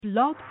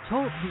Blog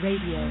Talk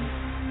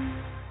Radio.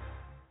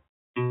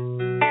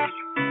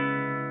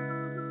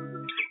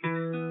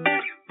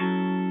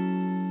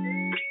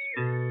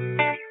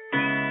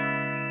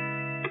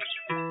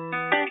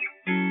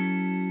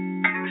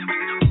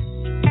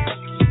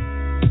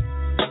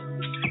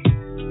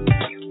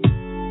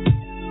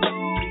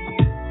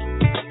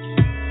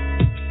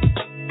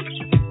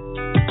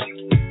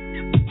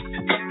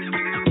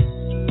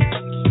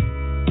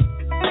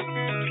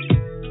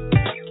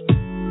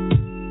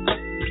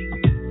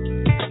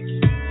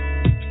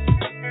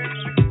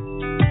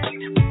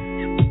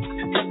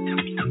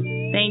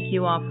 Thank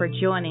you all for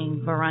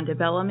joining Veranda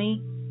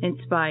Bellamy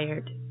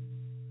Inspired.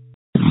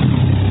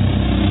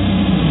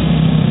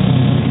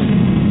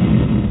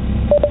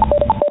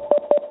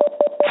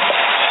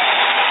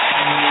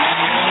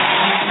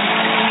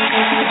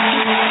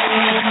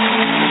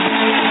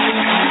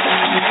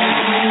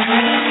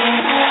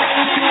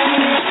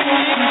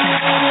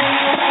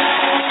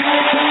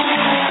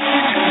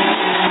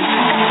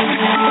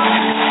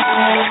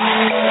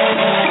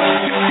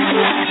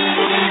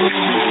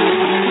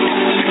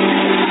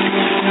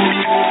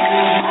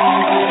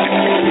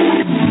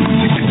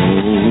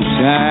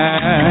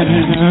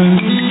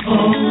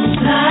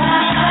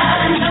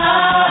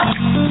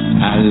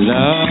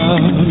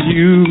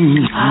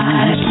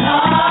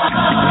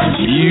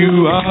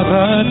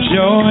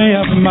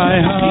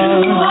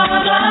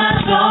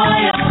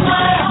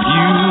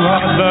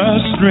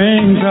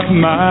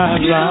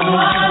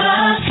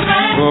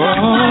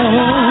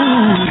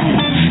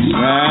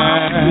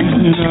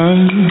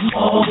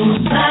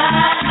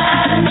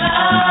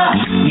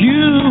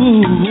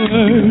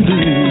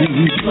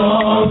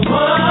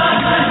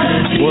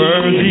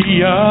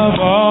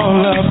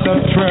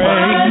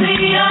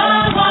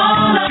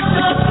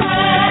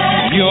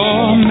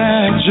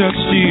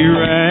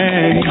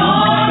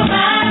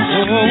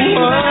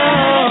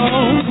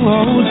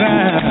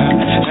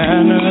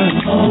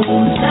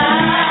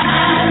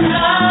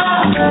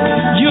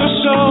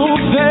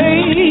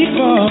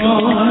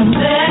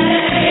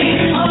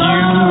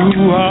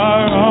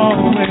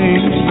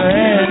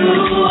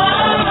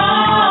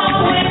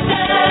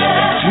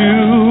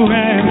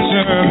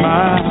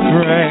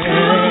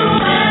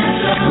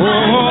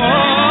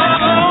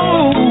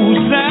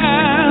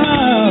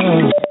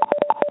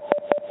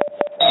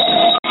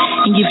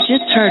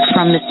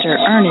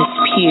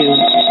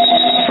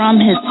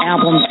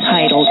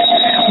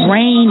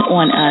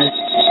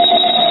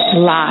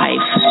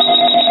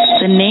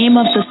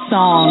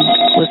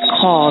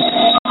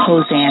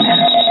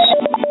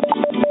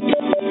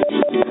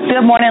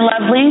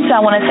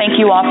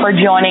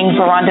 Joining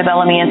Veranda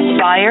Bellamy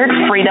Inspired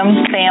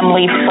Freedom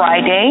Family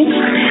Friday.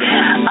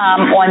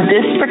 On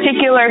this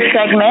particular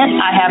segment,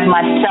 I have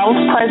myself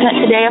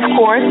present today, of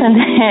course, and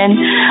then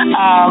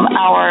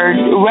our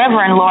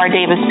Reverend Laura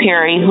Davis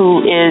Perry,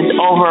 who is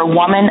over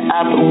Woman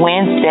Up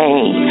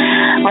Wednesday.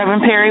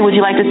 Reverend Perry, would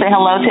you like to say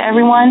hello to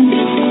everyone?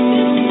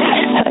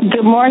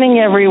 Good morning,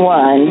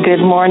 everyone.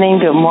 Good morning,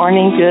 good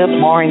morning, good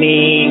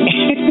morning.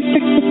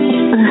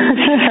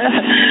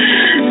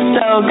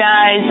 So,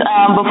 guys,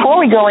 before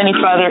we go any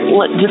further,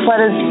 just let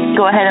us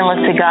go ahead and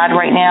look to God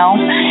right now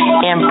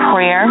in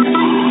prayer.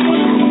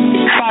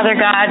 Father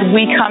God,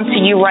 we come to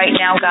you right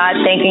now, God,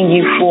 thanking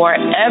you for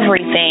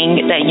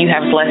everything that you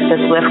have blessed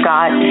us with,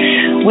 God.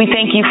 We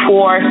thank you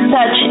for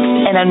such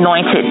an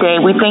anointed day.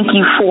 We thank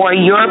you for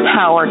your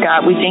power,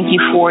 God. We thank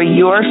you for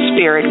your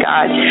spirit,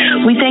 God.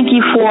 We thank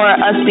you for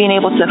us being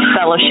able to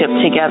fellowship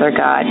together,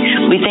 God.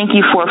 We thank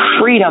you for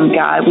freedom,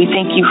 God. We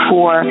thank you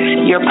for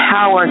your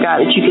power,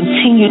 God, that you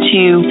continue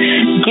to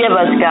give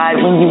us,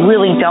 God, when you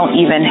really don't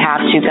even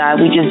have to, God.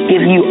 We just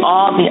give you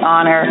all the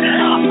honor,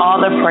 all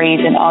the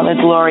praise, and all the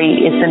glory.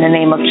 It's in the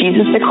name of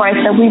Jesus the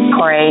Christ that we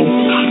pray.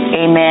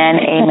 Amen,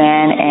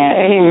 amen, and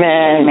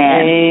amen.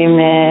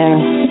 Amen.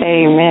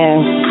 Amen.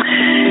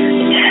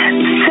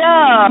 So,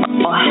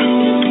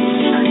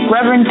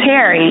 Reverend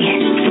Perry,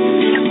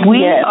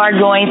 we are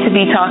going to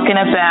be talking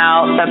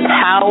about the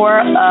power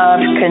of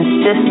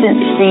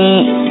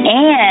consistency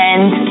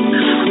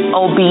and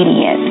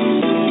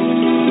obedience.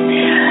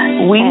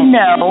 We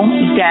know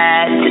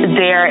that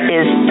there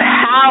is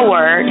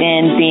power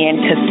in being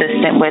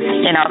consistent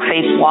in our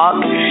faith walk.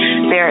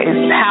 There is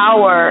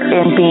power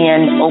in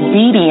being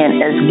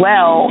obedient as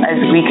well as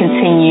we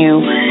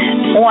continue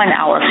on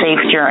our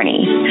faith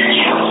journey.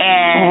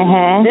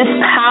 And this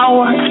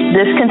power,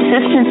 this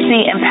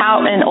consistency and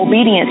power and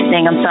obedience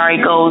thing,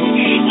 goes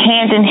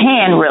hand in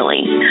hand,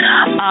 really.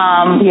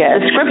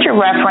 The scripture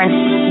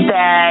reference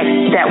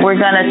that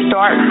we're going to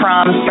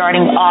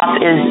starting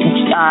off is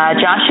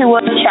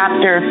Joshua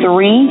chapter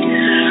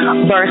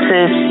 3,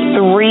 verses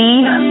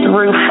 3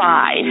 through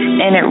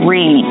 5, and it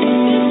reads,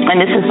 and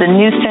this is the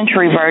New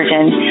Century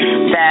Version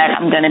that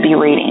I'm going to be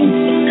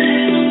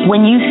reading.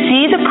 When you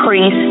see the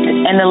priest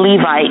and the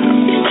Levite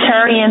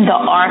carrying the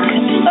ark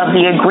of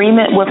the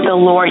agreement with the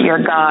Lord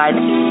your God.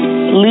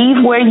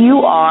 Leave where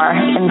you are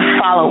and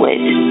follow it.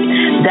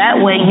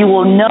 That way you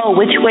will know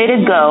which way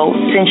to go,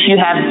 since you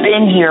have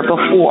been here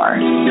before.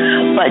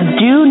 But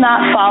do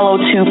not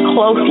follow too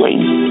closely.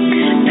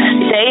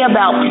 Stay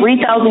about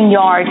 3,000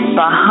 yards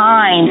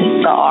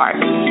behind the ark.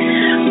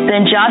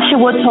 Then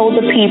Joshua told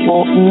the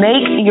people,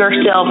 make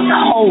yourselves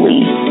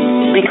holy,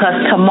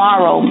 because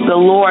tomorrow the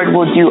Lord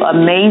will do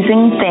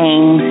amazing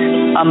things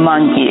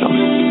among you.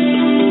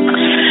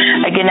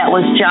 Again, that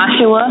was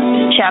Joshua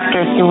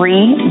chapter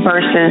 3,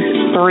 verses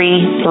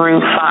 3 through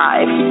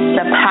 5.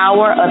 The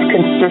power of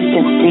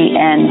consistency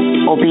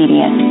and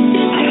obedience.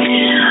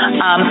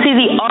 See,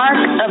 the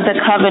Ark of the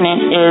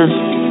Covenant is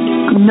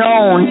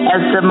known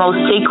as the most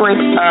sacred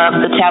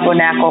of the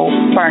tabernacle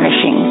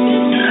furnishings.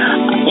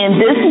 In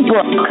this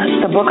book,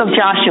 the book of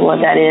Joshua,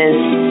 that is,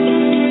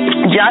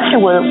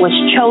 Joshua was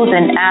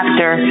chosen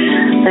after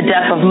the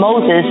death of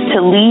Moses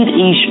to lead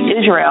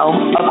Israel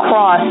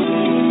across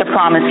the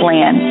Promised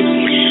Land.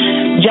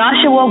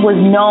 Joshua was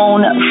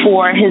known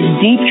for his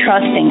deep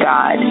trust in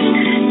God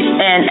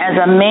and as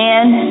a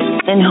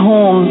man in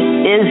whom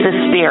is the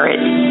Spirit,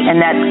 and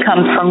that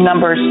comes from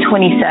Numbers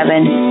 27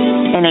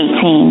 and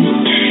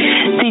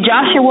 18. See,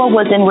 Joshua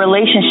was in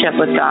relationship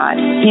with God.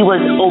 He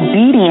was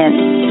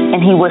obedient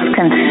and he was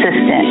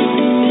consistent.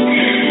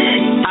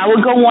 I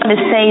would go on to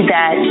say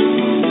that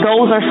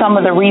those are some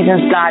of the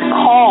reasons God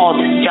called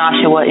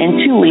Joshua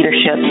into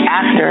leadership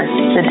after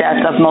the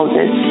death of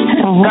Moses.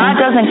 God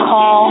doesn't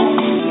call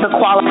the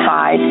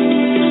qualified,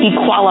 he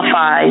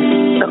qualifies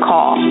the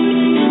call.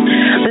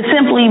 This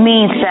simply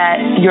means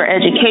that your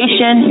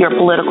education, your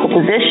political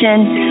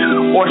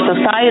position, or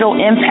societal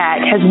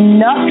impact has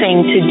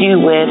nothing to do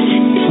with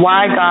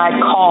why God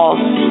calls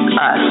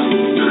us.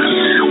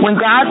 When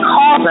God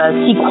calls us,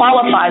 he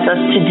qualifies us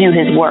to do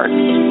his work.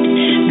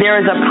 There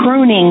is a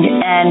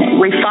pruning and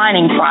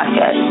refining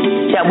process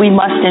that we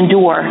must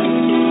endure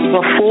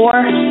before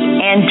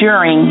and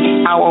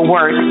during our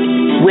work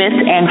with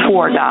and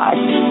for God.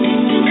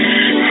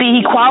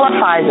 See, he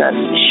qualifies us.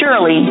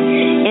 Surely,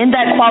 in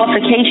that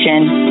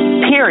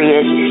qualification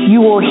period,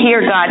 you will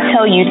hear God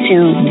tell you to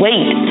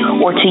wait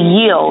or to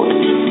yield.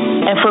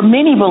 And for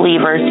many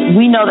believers,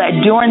 we know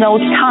that during those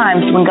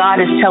times when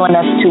God is telling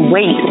us to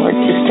wait or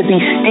just to be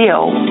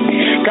still,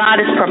 God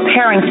is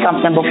preparing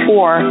something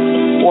before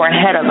or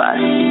ahead of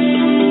us.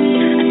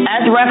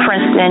 As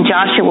referenced in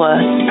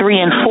Joshua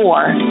 3 and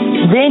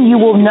 4, then you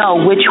will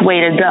know which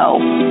way to go.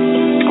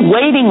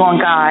 Waiting on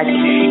God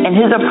and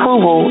his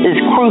approval is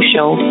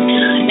crucial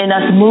in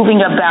us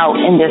moving about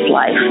in this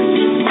life.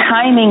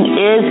 Timing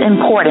is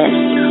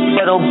important,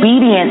 but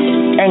obedience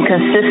and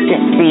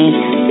consistency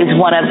is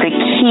one of the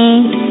key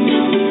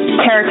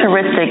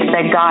characteristics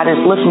that God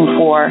is looking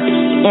for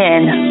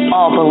in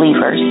all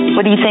believers.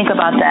 What do you think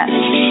about that?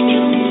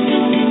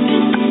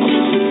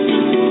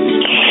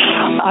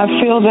 I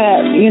feel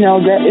that,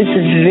 that it's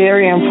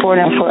very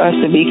important for us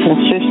to be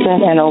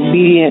consistent and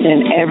obedient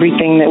in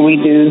everything that we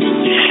do.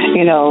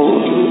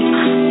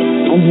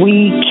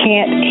 We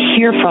can't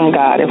hear from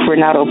God if we're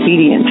not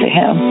obedient to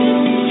him.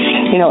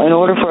 In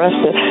order for us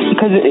to,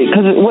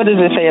 because what does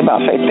it say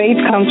about faith?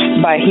 Faith comes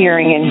by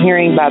hearing, and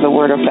hearing by the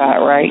word of God,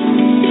 right?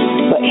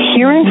 But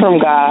hearing from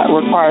God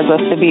requires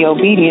us to be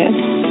obedient.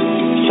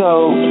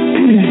 So,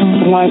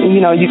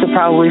 you could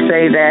probably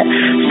say that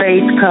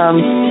faith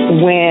comes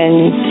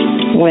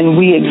when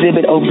we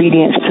exhibit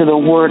obedience to the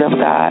Word of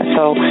God.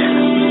 So,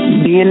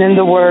 being in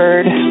the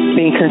Word,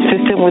 being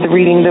consistent with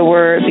reading the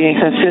Word, being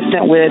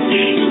consistent with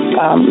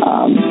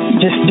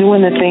just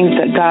doing the things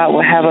that God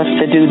will have us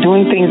to do,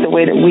 doing things the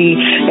way that we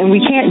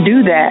can't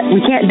do that.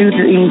 We can't do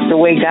things the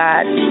way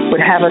God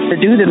would have us to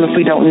do them if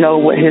we don't know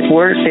what his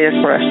Word says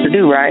for us to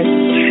do, right?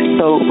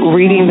 So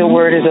reading the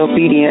Word is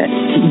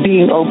obedient,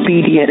 being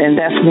obedient, and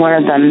that's one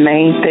of the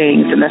main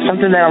things. And that's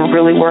something that I'm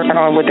really working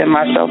on within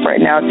myself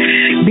right now,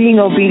 being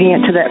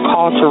obedient to that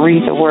call to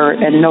read the Word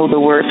and know the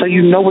Word, so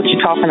you know what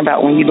you're talking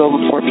about when you go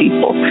before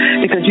people.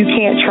 Because you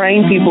can't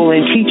train people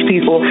and teach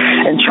people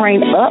and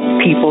train up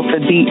people to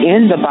be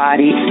in the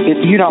body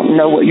if you don't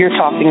know what you're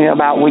talking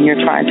about when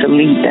you're trying to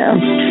lead them.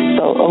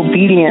 So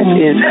obedience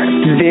is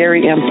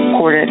very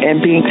important,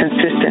 and being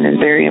consistent is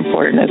very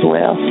important as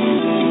well.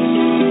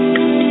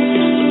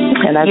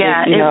 And I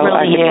just, it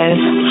really is.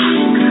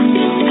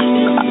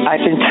 I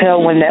can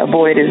tell when that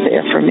void is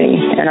there for me,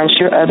 and I'm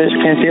sure others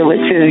can feel it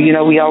too.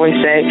 We always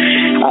say,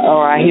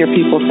 or I hear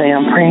people say,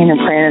 I'm praying and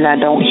praying and I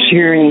don't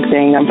hear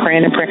anything. I'm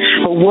praying and praying.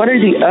 But what are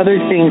the other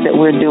things that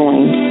we're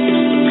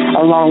doing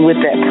along with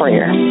that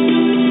prayer?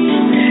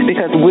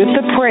 Because with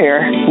the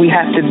prayer, we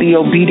have to be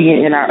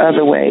obedient in our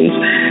other ways.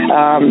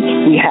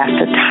 We have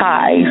to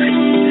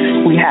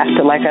tithe. We have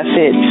to, like I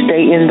said,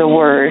 stay in the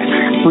Word,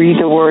 read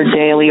the Word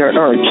daily,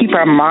 or keep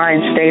our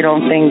minds stayed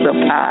on things of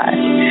God.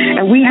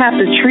 And we have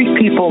to treat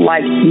people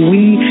like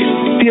we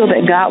feel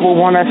that God will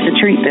want us to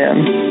treat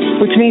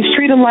them, which means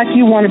treat them like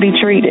you want to be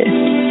treated.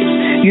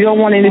 You don't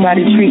want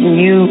anybody treating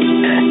you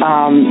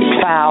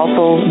foul,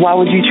 so why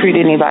would you treat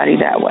anybody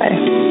that way?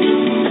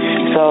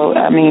 so,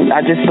 I mean,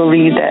 I just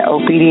believe that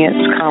obedience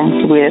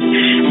comes with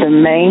the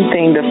main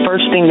thing. The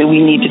first thing that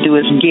we need to do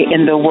is get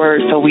in the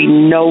Word so we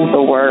know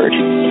the Word.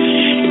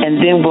 And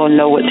then we'll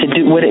know what to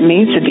do, what it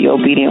means to be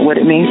obedient, what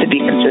it means to be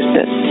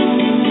consistent.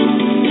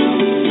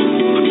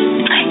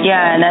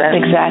 Yeah, and that's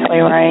exactly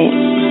right.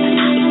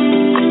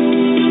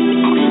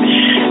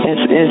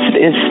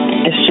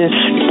 It's just,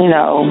 you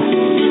know,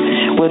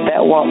 with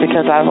that walk,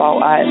 because I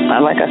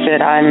like I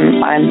said,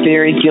 I'm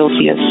very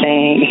guilty of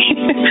saying,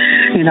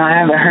 you know, I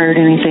haven't heard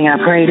anything. I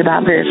prayed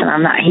about this and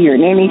I'm not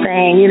hearing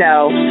anything. You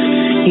know,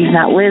 he's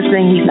not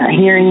listening. He's not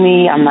hearing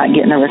me. I'm not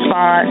getting a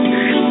response.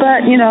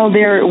 But you know,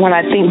 when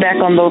I think back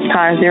on those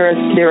times, there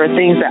are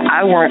things that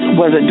I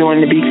wasn't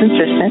doing to be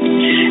consistent,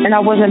 and I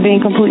wasn't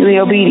being completely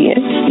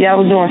obedient. Yeah, I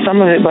was doing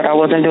some of it, but I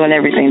wasn't doing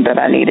everything that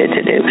I needed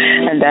to do,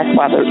 and that's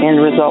why the end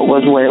result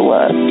was what it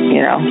was.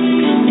 You know.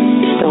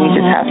 So we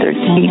just have to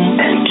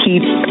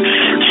keep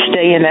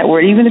stay in that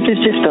Word, even if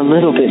it's just a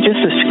little bit,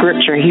 just a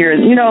scripture here,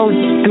 you know,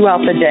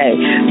 throughout the day,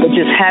 but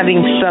just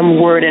having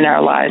some Word in our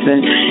lives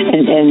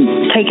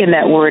and taking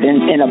that Word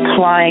and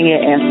applying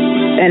it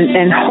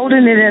and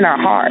holding it in our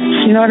hearts,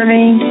 you know what I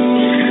mean?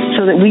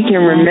 So that we can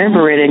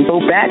remember it and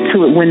go back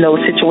to it when those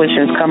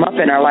situations come up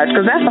in our lives,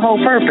 because that's the whole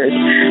purpose.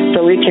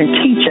 So it can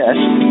teach us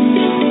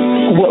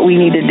what we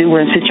need to do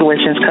when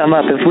situations come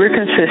up. If we're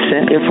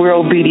consistent, if we're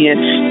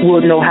obedient,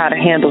 we'll know how to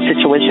handle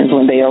situations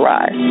when they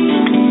arise.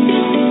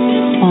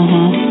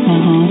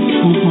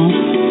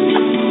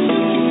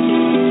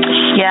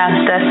 Yeah,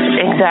 that's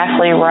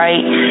exactly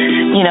right.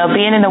 You know,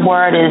 being in the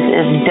Word is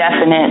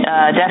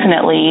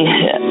definitely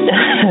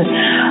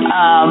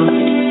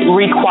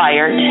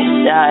required.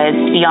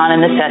 It's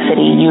beyond a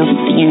necessity.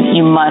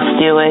 You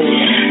must do it,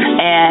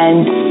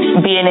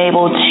 and being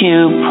able to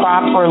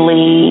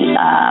properly,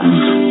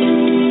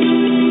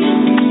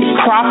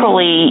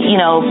 you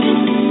know,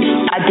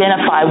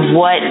 identify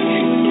what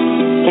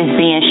is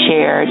being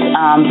shared,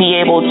 be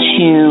able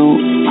to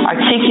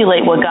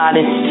articulate what God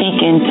is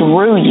speaking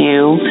through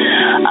you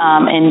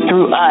and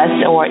through us,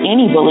 or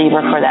any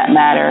believer for that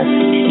matter,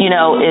 you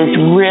know, is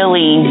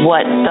really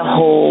what the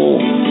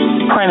whole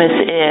premise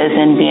is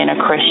in being a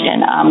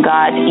Christian.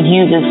 God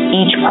uses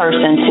each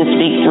person to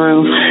speak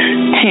through,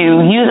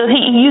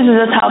 He uses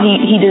us how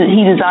He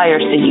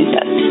desires to use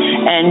us.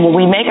 And when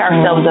we make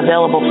ourselves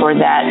available for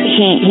that,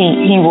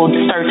 He will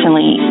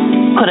certainly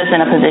put us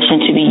in a position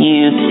to be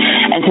used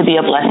and to be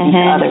a blessing to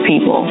other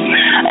people.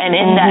 And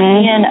in that,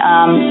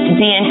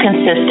 being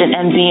consistent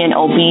and being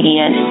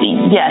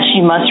obedient, yes,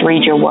 you must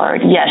read your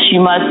Word. Yes,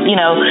 you must, you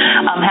know,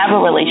 have a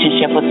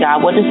relationship with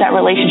God. What does that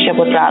relationship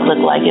with God look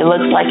like? It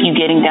looks like you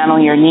getting down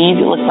on your knees.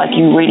 It looks like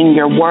you reading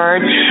your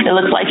Word. It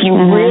looks like you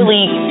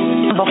really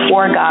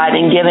before God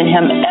and giving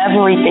Him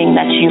everything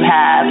that you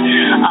have,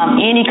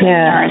 any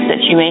concerns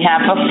that you may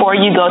have before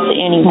you go to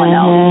anyone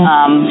else.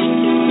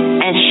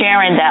 And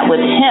sharing that with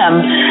Him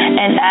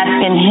and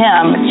asking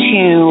Him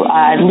to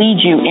lead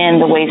you in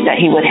the ways that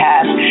He would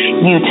have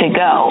you to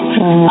go.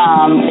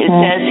 It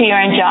says here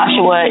in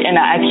Joshua,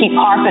 and I keep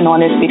harping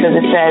on this because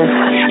it says,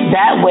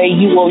 that way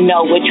you will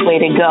know which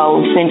way to go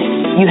since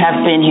you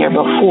have been here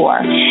before.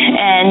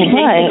 And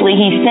basically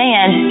He's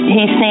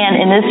saying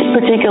in this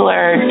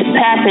particular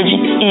passage,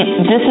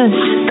 this is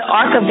the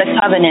Ark of the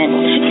Covenant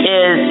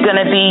is going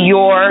to be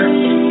your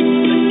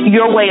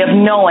way of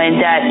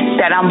knowing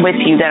that I'm with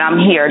you, that I'm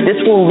here.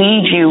 This will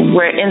lead you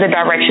in the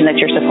direction that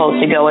you're supposed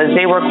to go. As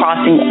they were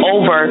crossing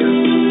over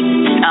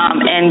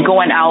and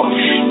going out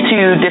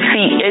to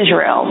defeat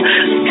Israel.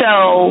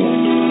 So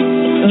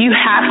you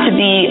have to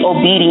be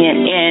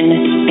obedient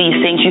in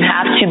these things. You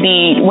have to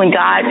be, when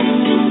God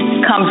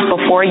comes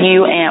before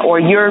you or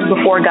you're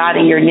before God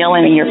and you're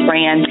kneeling and you're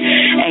praying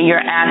and you're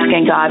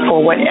asking God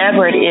for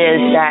whatever it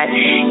is that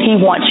He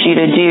wants you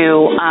to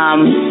do,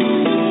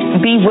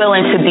 be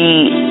willing to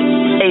be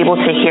able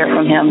to hear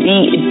from Him,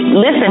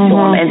 listen to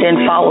Him, and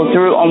then follow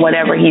through on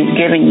whatever He's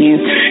given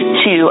you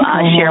to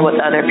share with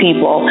other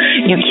people.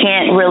 You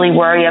can't really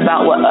worry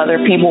about what other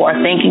people are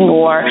thinking,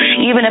 or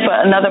even if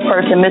another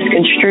person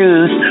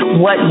misconstrues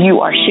what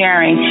you are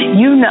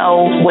sharing. You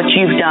know what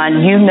you've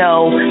done. You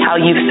know how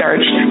you've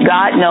searched.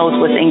 God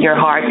knows what's in your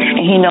heart,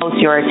 and He knows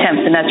your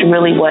attempts, and that's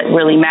really what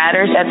really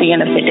matters at the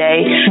end of the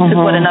day. Because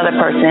what another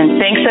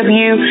person thinks of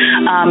you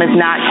is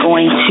not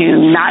going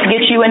to not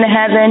get you into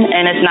heaven,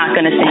 and it's not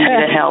going to send you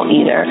to hell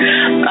either.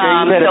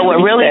 So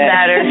what really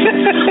matters,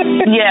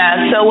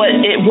 so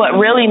what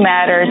really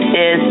matters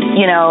is,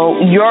 you know,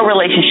 your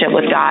relationship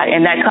with God,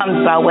 and that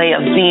comes by way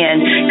of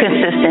being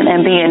consistent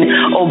and being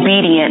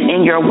obedient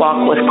in your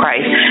walk with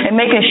Christ, and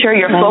making sure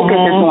your focus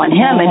is on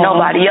Him and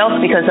nobody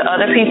else, because the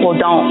other people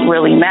don't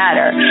really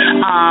matter.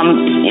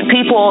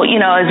 People, you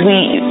know, as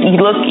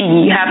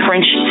you have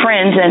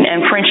friends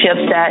and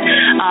friendships that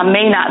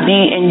may not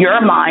be in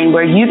your mind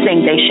where you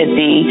think they should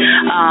be,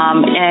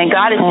 and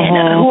God is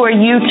saying, who are for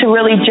you to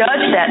really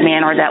judge that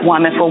man or that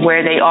woman for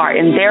where they are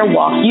in their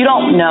walk. You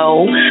don't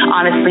know,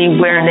 honestly,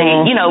 where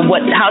they,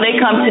 how they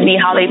come to me,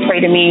 how they pray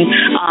to me,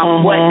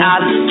 what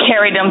I've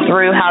carried them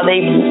through, how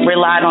they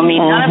relied on me.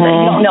 None of that.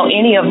 You don't know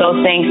any of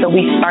those things, so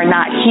we are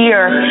not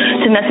here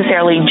to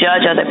necessarily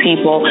judge other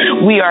people.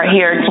 We are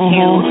here to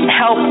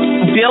help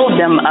build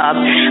them up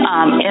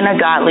in a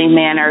godly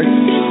manner,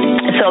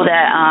 so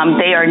that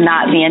they are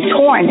not being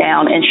torn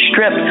down and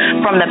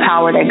stripped from the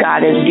power that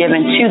God has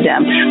given to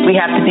them. We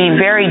have to be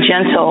very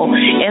gentle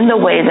in the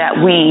way that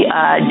we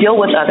deal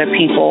with other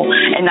people,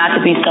 and not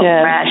to be so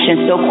rash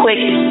and so quick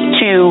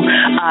to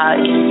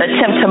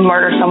attempt to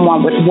murder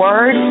someone with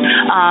words,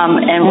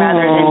 and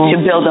rather than to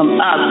build them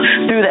up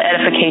through the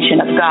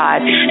edification of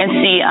God. And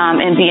see,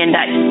 and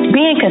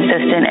being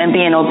consistent and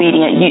being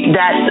obedient,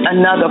 that's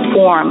another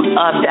form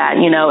of that.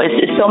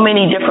 It's so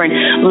many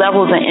different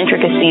levels and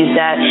intricacies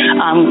that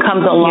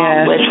comes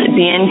along with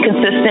being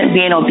consistent,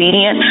 being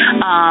obedient,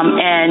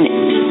 and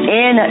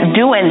in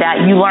doing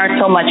that, you learn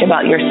so much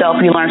about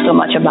yourself, you learn so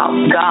much about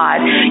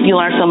God, you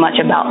learn so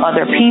much about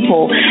other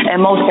people,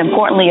 and most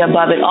importantly,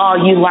 above it all,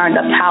 you learn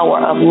the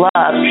power of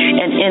love.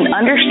 And in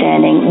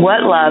understanding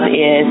what love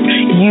is,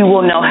 you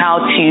will know how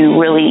to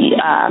really,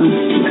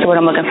 that's what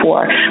I'm looking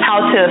for,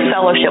 how to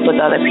fellowship with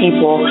other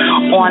people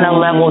on a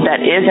level that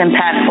is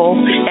impactful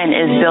and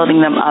is building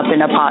them up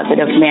in a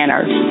positive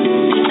manner.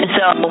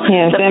 So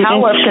the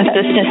power of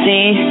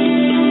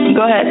consistency,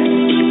 go ahead.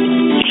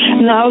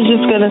 No, I was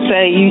just going to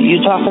say,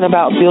 you're talking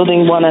about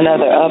building one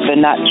another up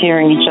and not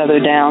tearing each other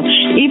down.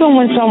 Even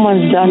when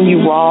someone's done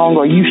you wrong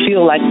or you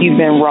feel like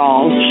you've been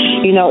wrong,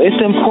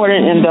 it's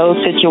important in those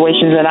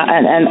situations.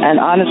 And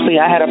honestly,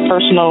 I had a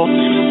personal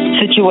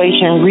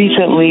situation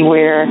recently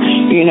where,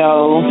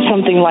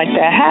 something like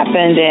that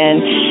happened,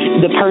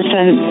 and the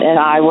person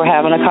and I were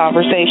having a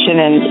conversation,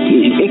 and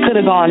it could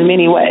have gone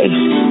many ways.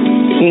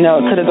 It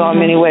could have gone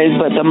many ways,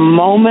 but the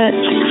moment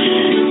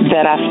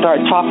that I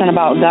start talking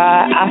about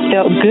God, I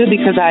felt good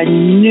because I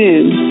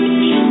knew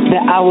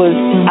that I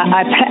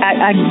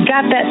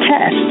got that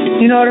test.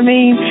 You know what I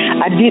mean?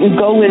 I didn't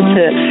go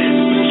into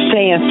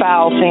saying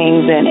foul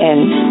things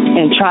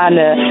and trying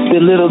to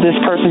belittle this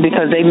person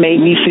because they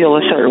made me feel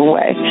a certain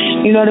way.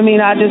 You know what I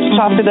mean? I just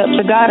talked it up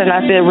to God, and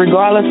I said,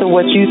 regardless of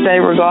what you say,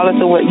 regardless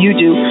of what you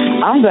do,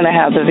 I'm going to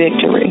have the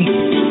victory.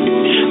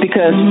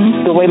 Because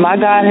the way my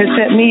God has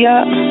set me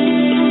up,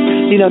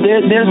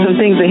 there's some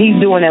things that he's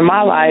doing in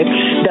my life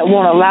that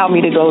won't allow me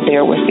to go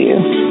there with you.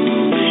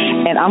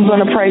 And I'm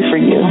going to pray for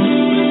you.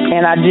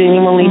 And I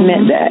genuinely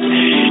meant that.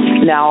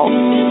 Now,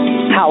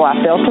 how I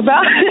felt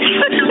about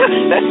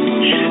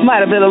it might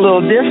have been a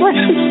little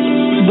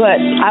different, but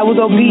I was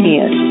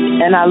obedient.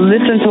 And I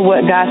listened to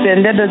what God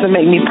said. And that doesn't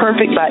make me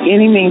perfect by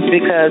any means,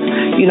 because,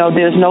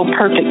 there's no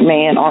perfect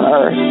man on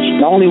earth.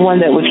 The only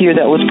one that was here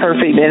that was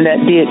perfect and that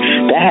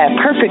had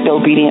perfect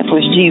obedience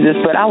was Jesus.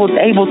 But I was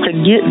able to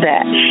get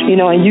that,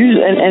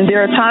 and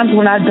there are times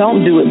when I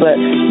don't do it. But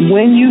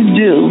when you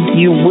do,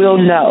 you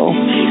will know,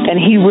 and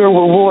he will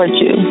reward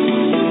you.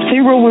 He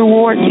will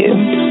reward you.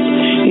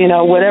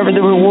 Whatever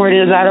the reward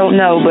is, I don't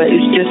know, but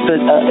it's just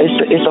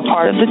it's a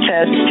part of the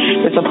test.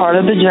 It's a part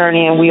of the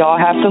journey, and we all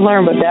have to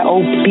learn. But that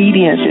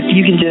obedience, if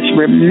you can just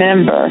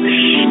remember,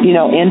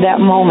 in that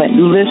moment,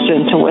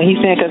 listen to what he's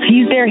saying, because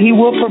he's there. He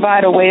will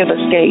provide a way of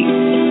escape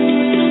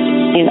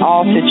in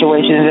all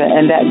situations,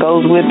 and that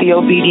goes with the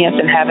obedience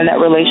and having that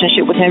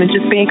relationship with him and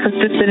just being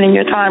consistent in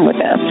your time with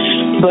him.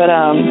 But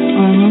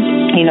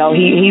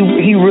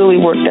he really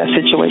worked that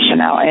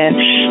situation out, and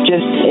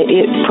just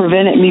it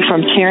prevented me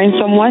from tearing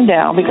someone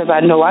down, because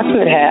I know I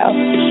could have,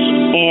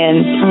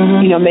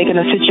 and making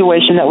a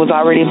situation that was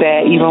already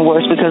bad even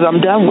worse, because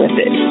I'm done with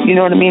it. You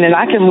know what I mean? And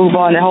I can move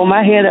on and hold my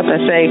head up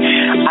and say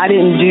I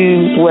didn't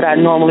do what I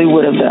normally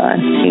would have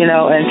done.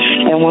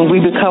 And when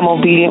we become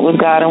obedient with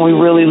God and we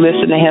really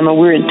listen to him and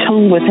we're in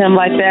tune with him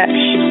like that,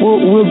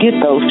 we'll get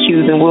those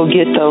cues and we'll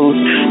get those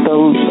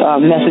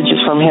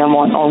messages from him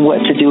on what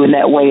to do in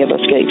that way of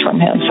escape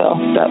from him. So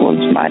that was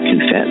my 2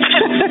 cents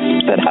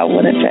that I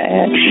wanted to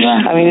add.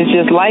 Yeah. I mean, it's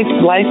just life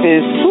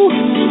is,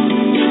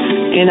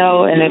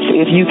 and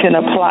if you can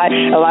apply,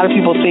 a lot of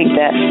people think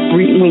that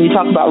when you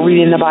talk about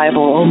reading the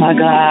Bible, oh my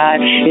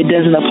God, it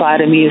doesn't apply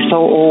to me, it's so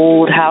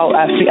old.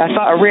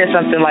 I read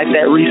something like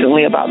that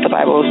recently about the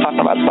Bible. It was talking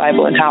about the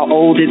Bible and how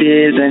old it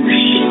is, and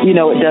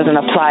it doesn't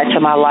apply to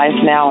my life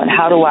now, and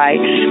how do I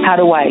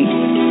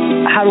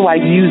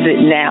use it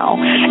now?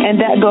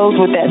 And that goes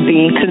with that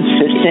being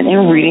consistent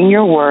in reading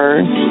your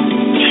word,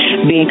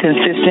 being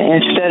consistent in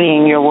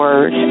studying your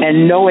word,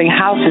 and knowing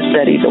how to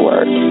study the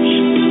word.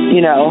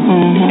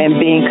 And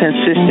being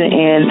consistent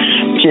in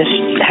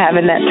just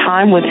having that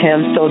time with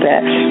him, so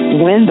that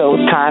when those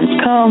times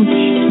come,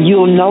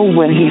 you'll know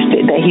that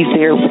he's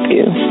there with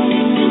you,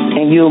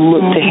 and you'll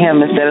look to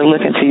him instead of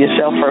looking to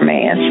yourself for a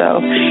man.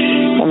 So,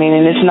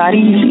 and it's not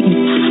easy,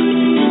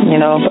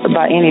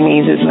 by any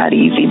means it's not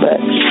easy, but,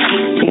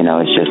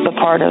 it's just a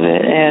part of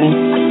it.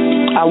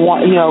 And I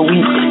want,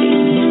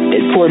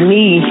 for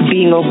me,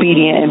 being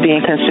obedient and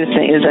being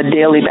consistent is a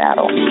daily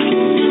battle.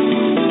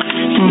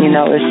 You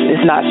know,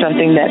 it's not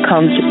something that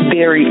comes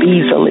very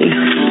easily.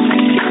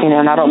 You know,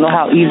 and I don't know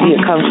how easy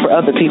it comes for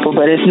other people,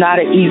 but it's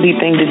not an easy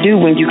thing to do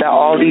when you got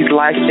all these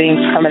life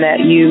things coming at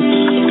you,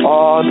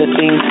 all the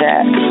things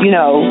that, you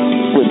know,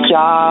 with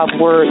job,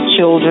 work,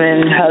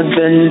 children,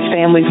 husbands,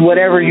 families,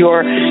 whatever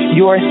your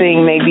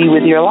thing may be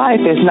with your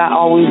life, it's not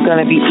always going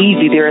to be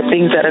easy. There are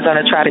things that are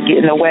going to try to get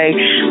in the way,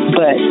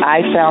 but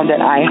I found that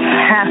I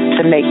have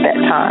to make that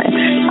time.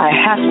 I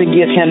have to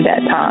give him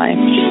that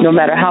time, no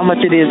matter how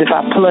much it is. If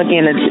I plug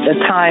in a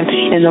time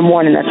in the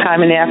morning, a time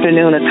in the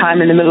afternoon, a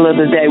time in the middle of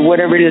the day,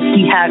 whatever it is,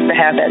 he has to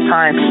have that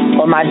time,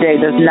 or my day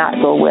does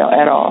not go well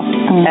at all,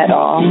 at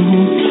all.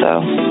 So,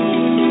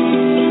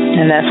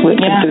 and that's with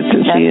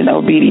consistency and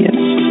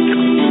obedience.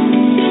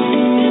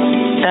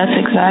 That's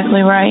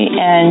exactly right,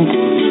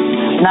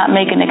 and not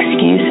making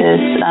excuses,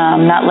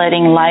 not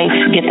letting life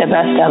get the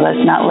best of us,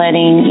 not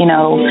letting, you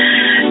know,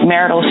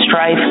 marital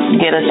strife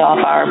get us off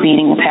our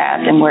beating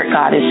path and where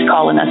God is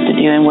calling us to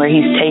do and where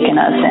he's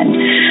taken us,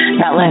 and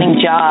not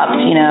letting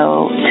jobs, you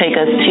know, take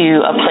us to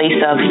a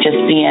place of just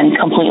being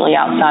completely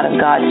outside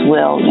of God's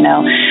will, you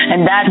know.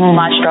 And that's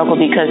my struggle,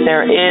 because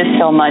there is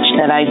so much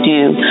that I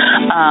do,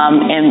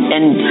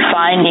 and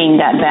finding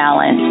that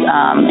balance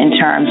in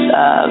terms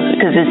of,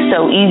 because it's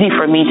so easy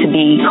for me to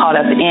be caught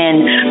up in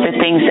the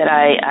things that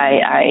I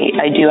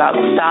do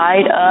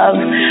outside of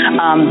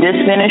this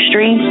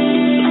ministry,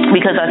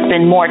 because I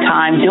spend more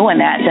time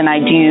doing that than I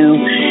do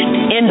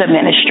in the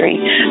ministry.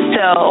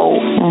 So,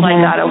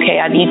 like, God, okay,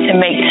 I need to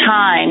make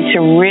time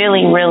to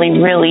really, really,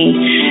 really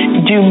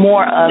do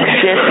more of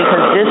this,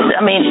 because this,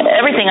 I mean,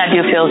 everything I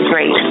do feels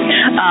great.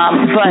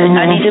 But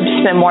I need to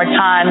spend more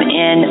time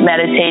in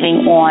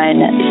meditating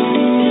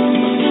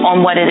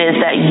on what it is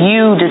that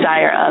you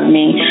desire of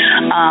me,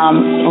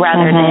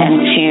 rather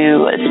than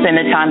to spend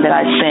the time that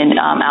I spend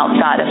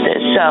outside of this.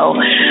 So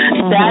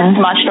that's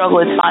my struggle,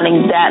 is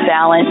finding that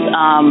balance.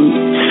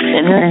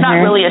 And it's not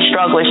really a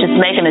struggle, it's just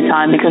making the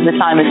time, because the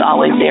time is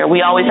always there.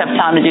 We always have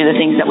time to do the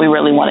things that we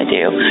really want to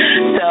do.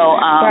 So,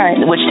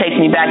 which takes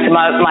me back to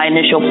my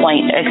initial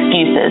point,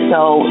 excuses.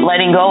 So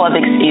letting go of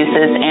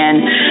excuses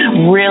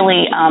and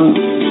really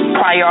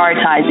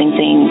prioritizing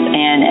things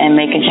and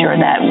making sure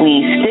that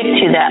we stick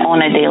to that on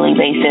a daily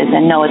basis.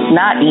 And no, it's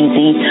not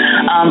easy,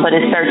 but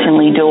it's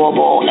certainly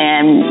doable.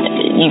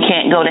 And you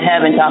can't go to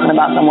heaven talking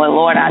about somewhere,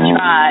 Lord, I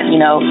tried, you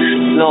know,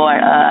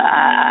 Lord,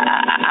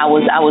 I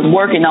was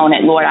working on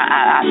it, Lord,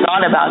 I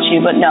thought about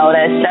you, but no,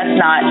 that's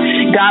not.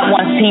 God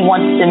wants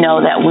to know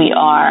that we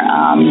are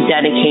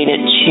dedicated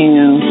to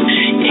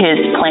his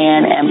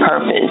plan and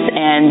purpose,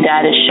 and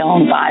that is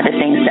shown by the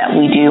things that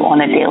we do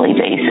on a daily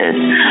basis,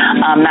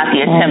 not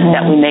the attempts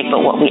that we make,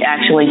 but what we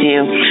actually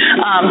do.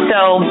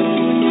 So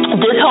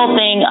this whole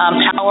thing,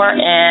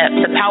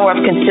 the power of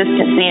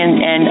consistency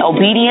and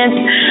obedience,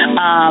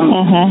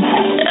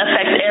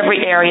 affects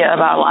every area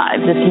of our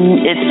lives.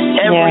 It's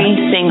every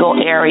single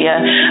area,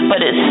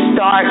 but it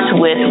starts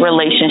with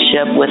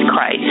relationship with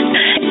Christ.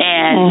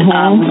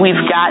 And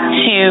we've got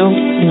to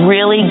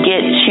really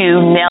get to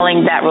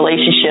nailing that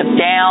relationship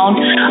down,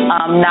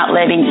 not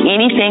letting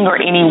anything or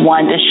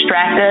anyone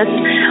distract us,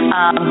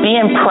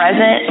 being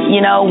present,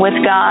 you know, with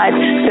God,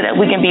 so that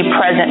we can be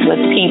present with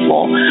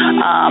people.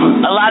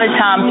 A lot of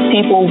times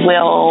people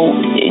will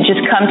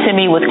just come to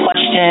me with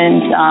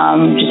questions,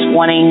 just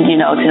wanting, you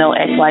know, to know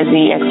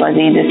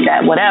XYZ, this,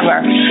 that,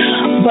 whatever,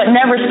 but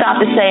never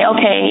stop to say,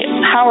 okay,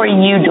 how are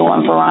you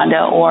doing,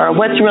 Veranda, or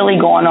what's really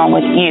going on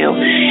with you?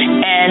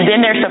 And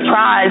then they're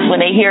surprised when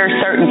they hear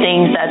certain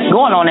things that's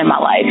going on in my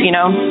life, you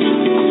know.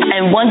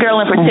 And one girl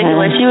in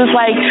particular, she was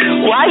like,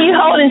 why are you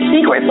holding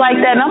secrets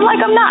like that? And I'm like,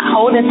 I'm not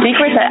holding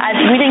secrets.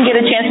 We didn't get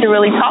a chance to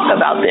really talk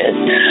about this,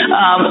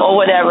 or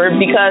whatever,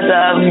 because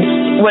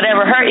of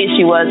whatever her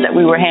issue was that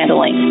we were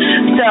handling.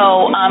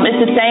 So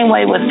it's the same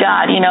way with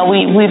God. You know,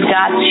 we've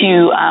got to,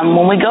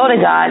 when we go to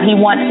God, he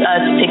wants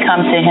us to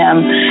come to him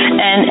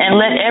and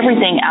let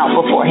everything out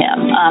before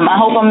him. I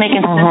hope I'm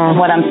making sense of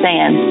what I'm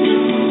saying.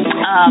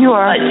 You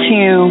are.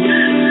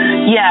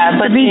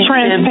 But to be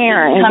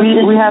transparent.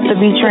 We have to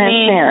be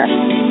transparent.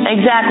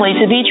 Exactly,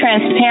 to be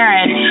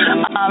transparent,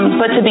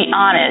 but to be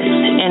honest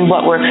in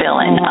what we're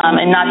feeling,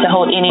 and not to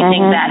hold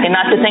anything back, and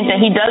not to think that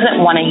he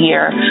doesn't want to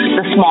hear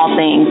the small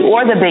things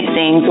or the big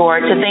things, or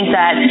to think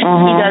that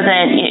he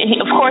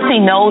doesn't. Of course, he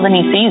knows and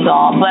he sees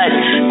all, but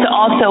to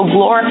also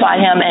glorify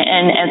him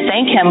and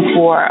thank him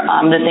for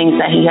the things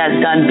that he has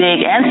done,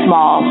 big and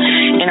small,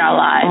 in our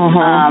lives.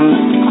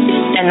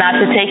 And not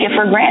to take it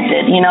for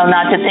granted, you know,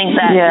 not to think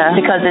that just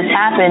because it's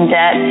happened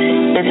that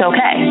it's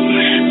okay.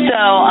 So,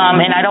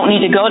 and I don't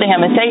need to go to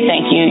him and say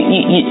thank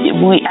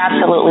you. We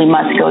absolutely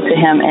must go to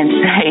him and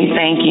say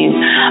thank you.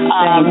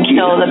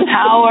 So the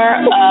power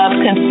of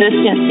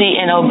consistency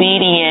and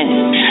obedience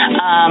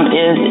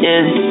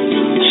is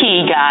key.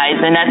 see, guys,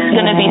 and that's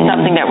going to be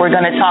something that we're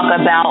going to talk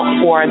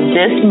about for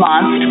this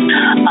month,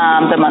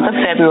 the month of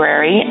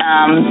February.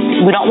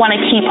 We don't want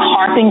to keep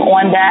harping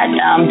on that.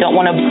 Don't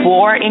want to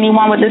bore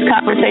anyone with this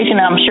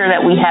conversation. I'm sure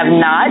that we have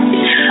not,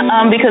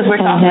 because we're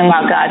talking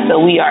about God.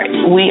 So we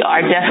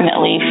are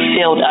definitely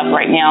filled up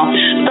right now.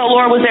 So,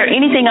 Laura, was there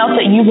anything else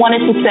that you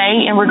wanted to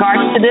say in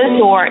regards to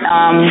this, or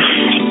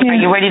are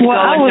you ready to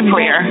go into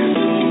prayer?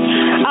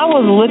 I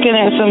was looking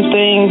at some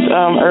things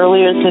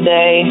earlier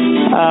today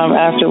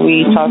after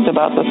we talked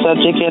about the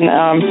subject, and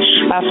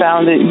I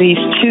found that these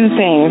two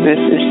things, this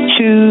is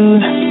two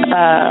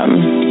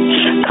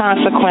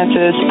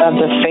consequences of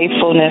the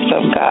faithfulness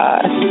of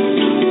God.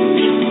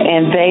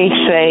 And they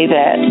say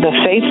that the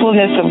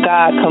faithfulness of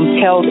God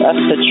compels us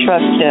to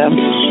trust Him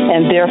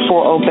and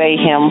therefore obey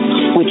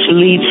Him, which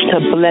leads to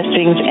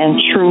blessings and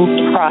true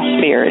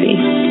prosperity.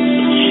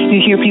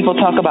 You hear people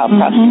talk about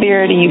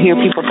prosperity. You hear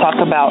people talk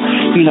about,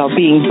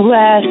 being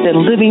blessed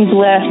and living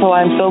blessed. Oh,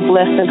 I'm so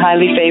blessed and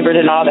highly favored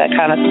and all that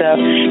kind of stuff.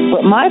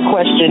 But my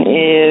question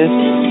is,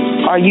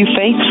 are you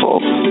faithful?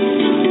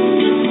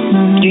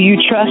 Do you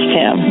trust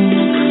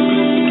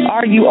Him?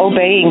 Are you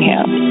obeying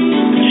Him?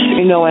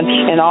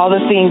 And all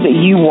the things that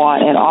you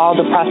want and all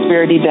the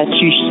prosperity that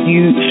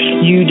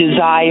you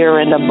desire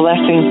and the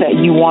blessings that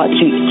you want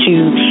to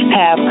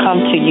have come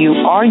to you,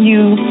 are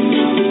you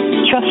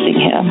trusting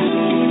Him?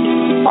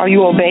 Are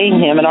you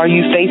obeying Him, and are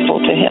you faithful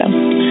to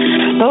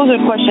Him? Those are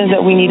questions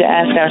that we need to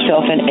ask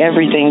ourselves in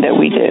everything that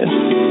we do.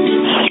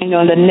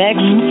 The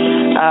next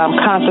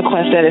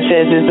consequence that it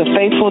says is the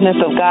faithfulness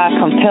of God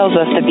compels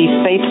us to be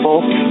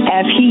faithful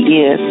as He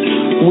is,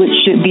 which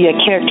should be a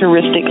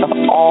characteristic of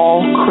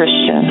all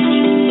Christians.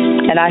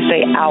 And I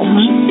say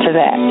ouch to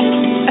that.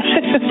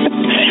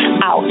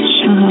 Ouch.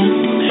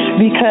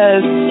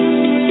 Because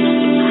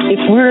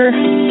if we're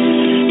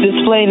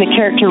displaying the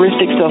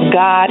characteristics of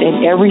God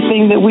in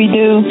everything that we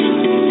do,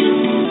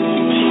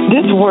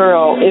 this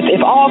world,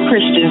 if all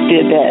Christians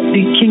did that,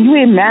 can you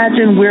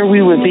imagine where we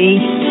would be?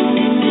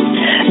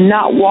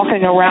 Not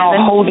walking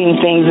around holding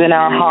things in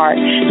our heart,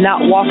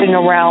 not walking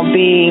around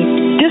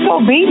being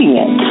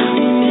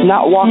disobedient,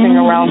 not walking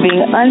around being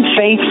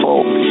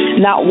unfaithful,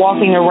 not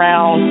walking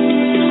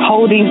around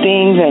holding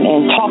things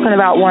and talking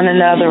about one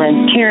another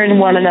and tearing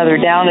one another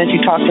down, as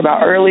you talked about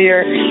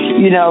earlier.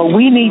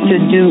 We need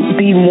to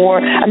be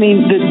more.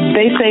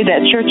 They say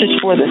that church is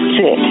for the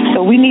sick,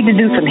 so we need to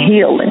do some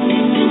healing.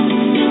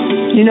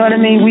 You know what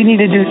I mean? We need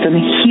to do some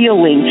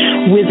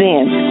healing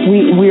within.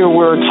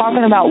 We're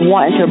talking about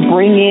wanting to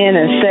bring in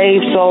and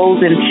save souls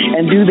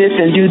and do this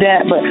and do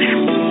that, but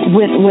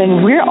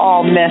when we're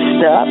all messed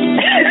up,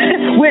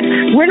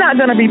 we're not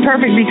going to be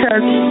perfect,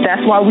 because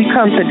that's why we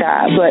come to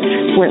God. But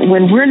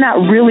when we're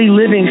not really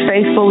living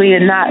faithfully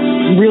and not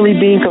really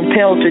being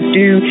compelled to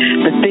do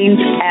the things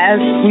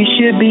as we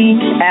should be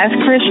as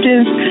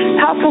Christians,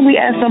 how can we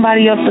ask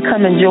somebody else to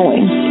come and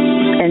join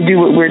and do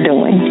what we're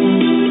doing?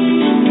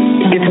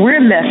 If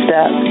we're messed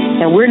up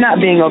and we're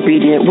not being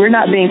obedient, we're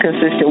not being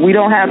consistent, we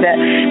don't have that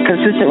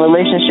consistent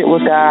relationship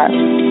with God,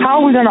 how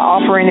are we going to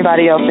offer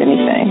anybody else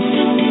anything?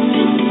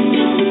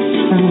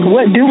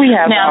 What do we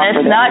have now, to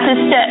offer them? Now, it's not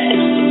just that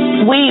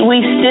we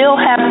still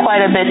have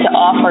quite a bit to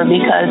offer,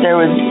 because there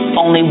was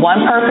only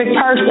one perfect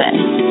person.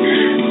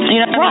 You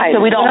know what I mean?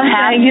 So we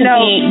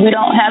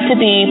don't have to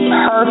be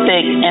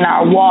perfect in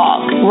our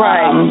walk.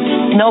 Right.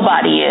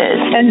 Nobody is.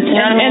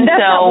 And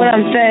that's not what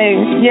I'm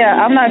saying.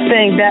 Yeah, I'm not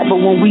saying that, but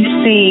when we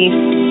see,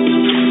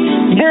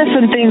 there's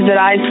some things that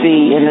I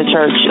see in the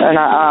church, and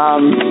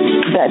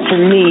that to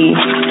me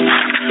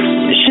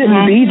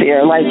shouldn't be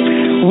there. Like,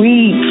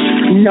 we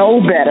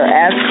know better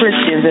as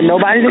Christians, and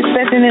nobody's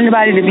expecting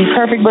anybody to be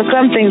perfect, but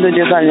some things are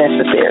just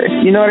unnecessary.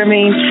 You know what I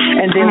mean?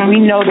 And then we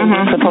know that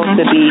we're supposed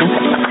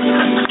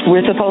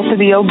to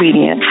be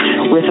obedient.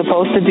 We're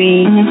supposed to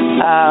be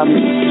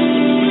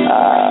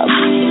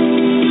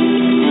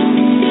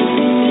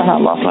I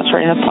lost my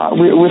train of thought.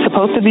 We're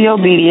supposed to be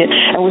obedient,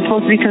 and we're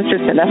supposed to be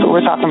consistent. That's what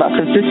we're talking about,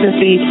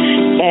 consistency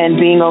and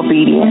being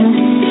obedient.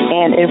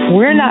 And if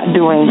we're not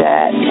doing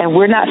that, and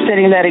we're not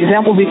setting that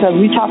example, because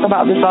we talk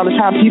about this all the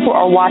time, people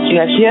are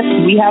watching us. Yes,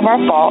 we have our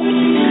faults,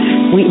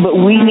 but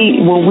we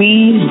need, when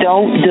we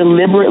don't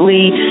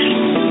deliberately,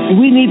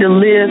 we need to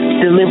live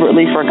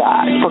deliberately for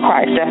God, for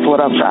Christ. That's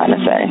what I'm trying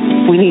to say.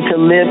 We need to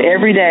live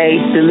every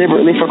day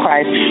deliberately for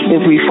Christ.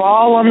 If we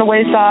fall on the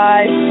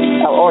wayside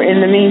or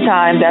in the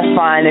meantime, that's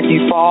fine. If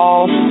you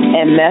fall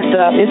and mess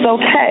up, it's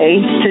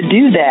okay to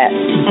do that.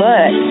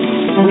 But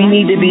we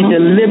need to be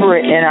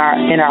deliberate in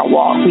our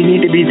walk. We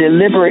need to be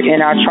deliberate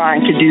in our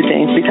trying to do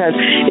things, because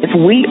if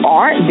we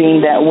aren't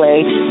being that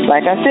way,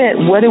 like I said,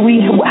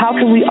 how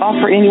can we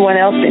offer anyone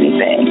else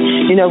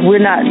anything? If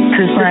we're not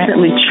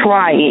consistently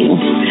trying.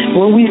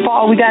 When we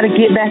fall, we got to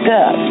get back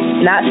up,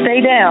 not stay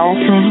down,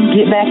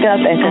 get back up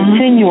and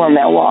continue on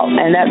that walk.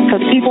 And that's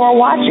because people are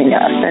watching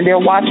us, and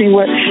they're watching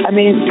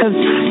because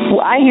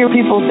I hear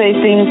people say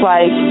things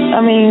like,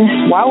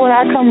 why would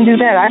I come do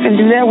that? I can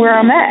do that where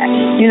I'm at.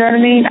 You know what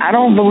I mean? I don't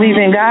don't believe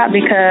in God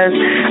because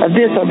of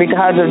this or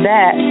because of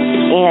that,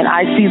 and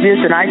I see this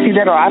and I see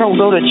that, or I don't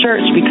go to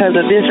church because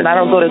of this and I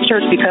don't go to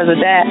church because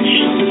of that,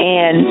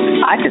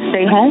 and I could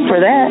stay home for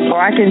that, or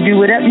I can do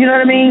whatever, you know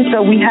what I mean? So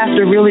we have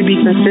to really be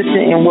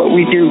consistent in what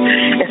we do,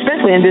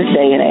 especially in this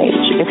day and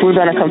age, if we're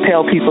going to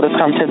compel people to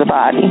come to the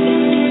body.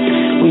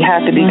 We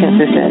have to be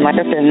consistent. Like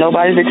I said,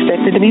 nobody's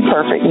expected to be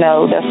perfect.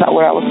 No, that's not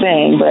what I was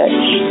saying. But,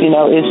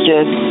 it's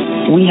just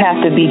we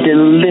have to be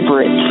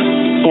deliberate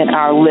in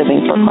our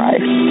living for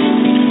Christ.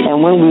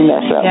 And when we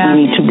mess up,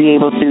 we need to be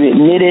able to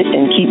admit it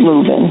and keep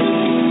moving.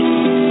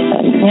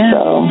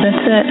 So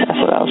that's it.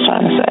 That's what I was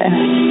trying to say.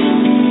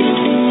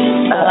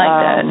 I like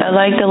that. I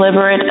like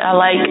deliberate. I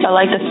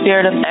like the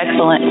spirit of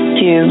excellence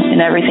too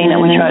in everything that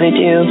we try to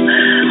do.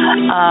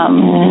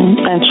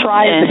 And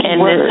try in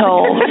this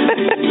whole.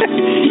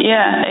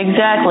 Yeah,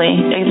 exactly.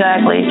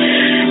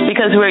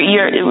 Because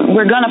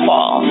we're gonna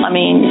fall. I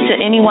mean, to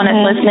anyone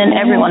that's listening,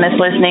 everyone that's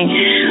listening,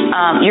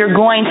 you're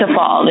going to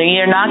fall.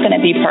 You're not going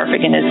to be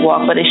perfect in this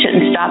walk, but it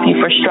shouldn't stop you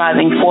for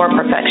striving for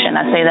perfection.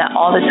 I say that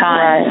all the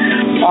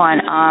time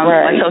on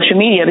my social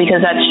media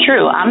because that's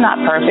true. I'm not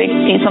perfect.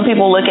 Some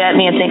people look at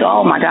me and think,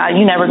 oh my God,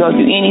 you never go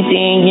through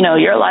anything.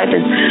 Your life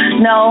is,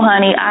 no,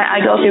 honey,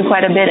 I go through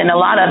quite a bit, and a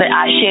lot of it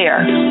I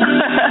share.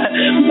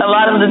 A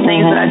lot of the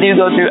things that I do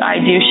go through, I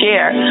do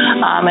share.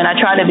 And I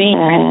try to be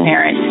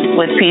transparent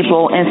with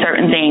people in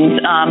certain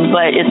things.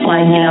 But it's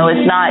like,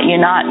 it's not,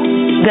 you're not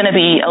going to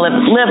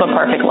live a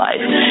perfect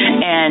life.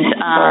 And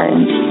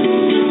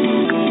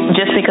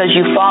just because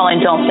you've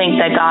fallen, don't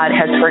think that God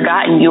has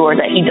forgotten you or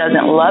that he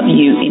doesn't love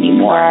you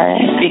anymore.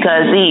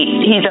 Because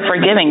he's a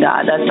forgiving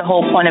God. That's the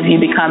whole point of you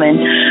becoming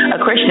a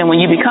Christian.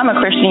 When you become a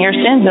Christian, your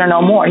sins are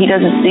no more. He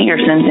doesn't see your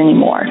sins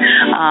anymore.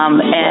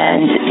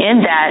 And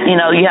in that,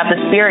 you have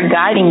the Spirit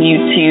guiding you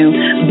to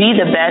be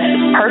the best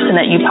person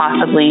that you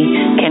possibly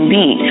can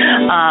be.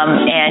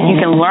 And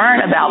you can learn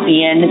about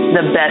being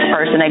the best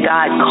person that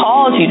God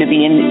calls you to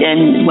be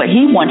in what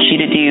he wants you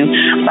to do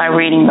by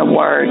reading the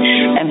Word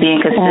and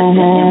being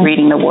consistent in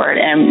reading the Word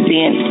and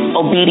being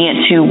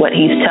obedient to what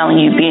he's telling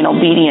you, being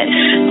obedient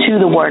to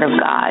the Word of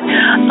God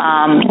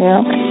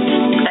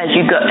as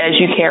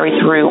you carry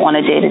through on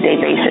a day-to-day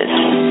basis.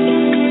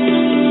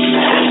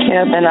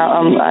 Yep, and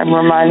I'm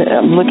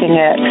looking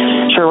at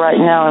sure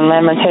right now in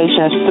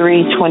Lamentations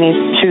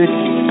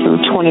 3:22 through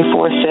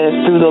 24 says,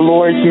 through the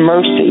Lord's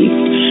mercy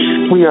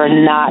we are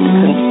not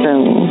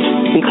consumed,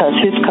 because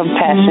his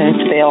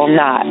compassions fail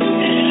not.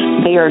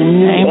 They are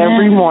new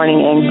every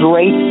morning, and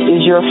great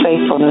is your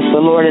faithfulness.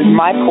 The Lord is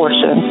my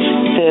portion,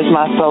 says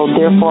my soul.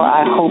 Therefore,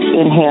 I hope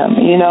in him.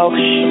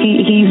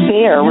 He's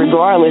there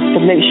regardless to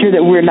make sure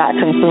that we're not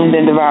consumed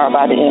and devoured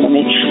by the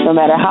enemy, no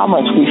matter how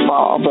much we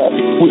fall. But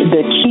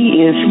the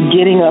key is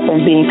getting up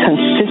and being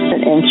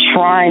consistent and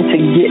trying to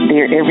get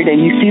there every day.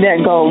 You see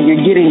that goal,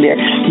 you're getting there.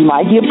 You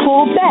might get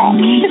pulled back.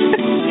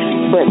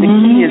 But the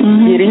key is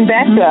getting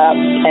back up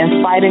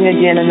and fighting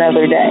again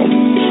another day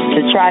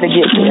to try to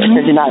get there.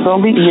 Because you're not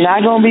going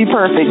to be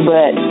perfect,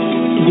 but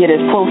get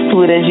as close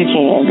to it as you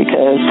can.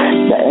 Because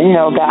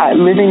God,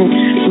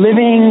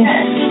 living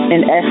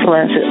in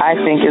excellence, I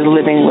think, is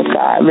living with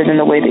God, living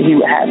the way that he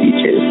would have you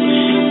to.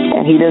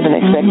 And he doesn't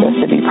expect us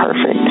to be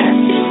perfect.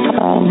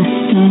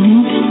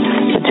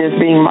 But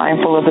just being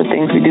mindful of the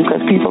things we do,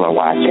 because people are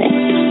watching.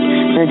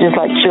 They're just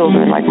like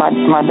children, like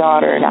my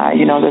daughter and I,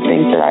 the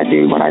things that I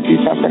do when I do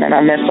something and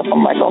I mess up,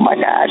 I'm like, oh my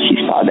God, she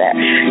saw that.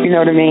 You know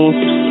what I mean?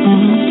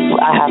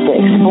 I have to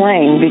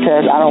explain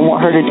because I don't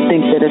want her to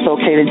think that it's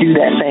okay to do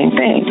that same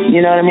thing.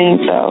 You know what I mean?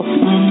 So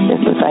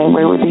it's the same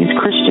way with these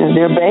Christians.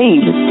 They're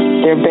babes.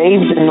 They're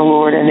babes in the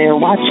Lord, and they're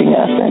watching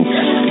us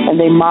and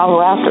they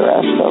model after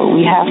us. So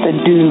we have to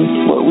do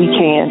what we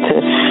can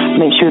to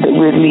make sure that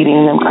we're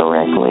leading them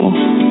correctly.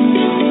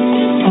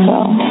 So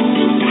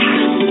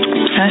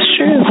that's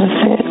true.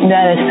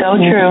 That is so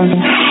true.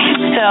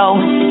 So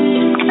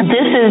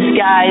this is,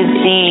 guys,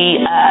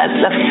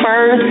 the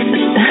first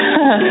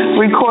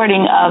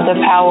recording of the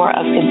power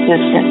of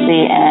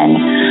consistency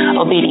and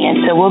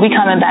obedience. So we'll be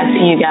coming back to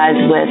you guys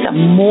with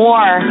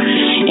more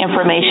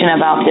information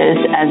about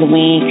this as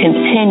we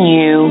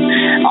continue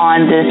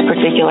on this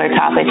particular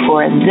topic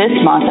for this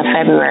month of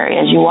February.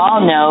 As you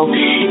all know,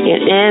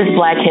 it is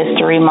Black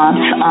History Month.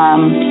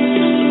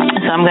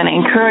 So I'm going to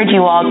encourage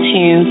you all to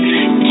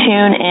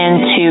tune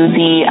into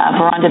the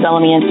Veranda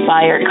Bellamy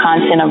Inspired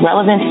Content of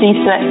Relevancy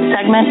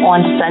segment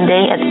on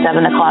Sunday at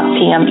 7 o'clock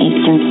p.m.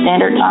 Eastern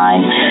Standard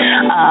Time,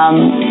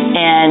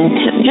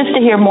 and just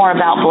to hear more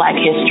about Black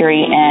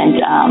history and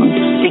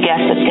the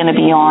guest that's going to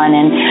be on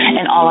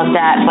and all of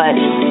that. But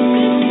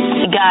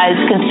guys,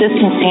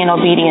 consistency and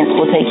obedience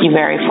will take you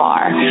very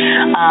far.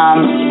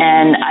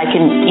 And I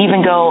can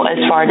even go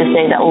as far to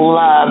say that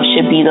love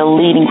should be the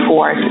leading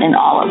force in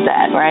all of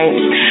that, right?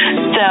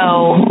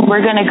 So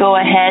we're going to go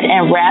ahead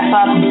and wrap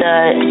up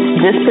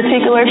this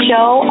particular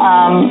show.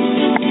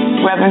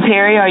 Reverend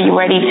Perry, are you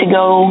ready to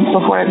go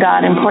before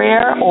God in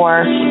prayer,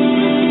 or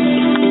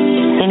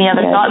any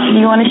other thoughts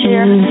you want to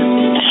share?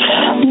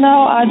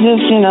 No, I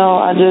just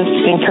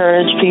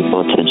encourage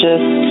people to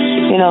just,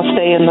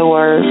 stay in the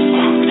Word.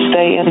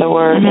 Stay in the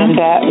Word, and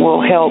that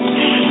will help.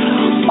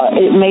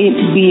 It may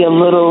be a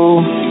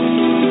little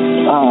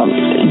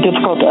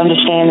difficult to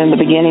understand in the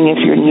beginning if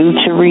you're new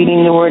to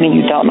reading the Word and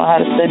you don't know how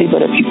to study,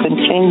 but if you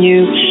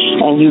continue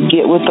and you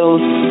get with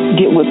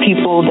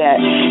people that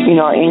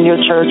are in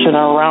your church and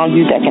are around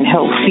you that can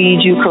help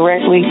feed you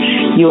correctly,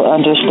 you'll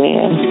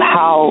understand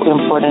how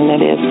important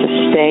it is to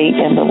stay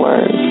in the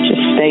Word.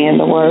 Just stay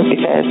in the Word,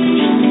 because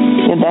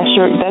that's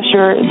your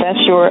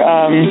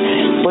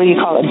what do you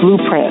call it,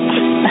 blueprint.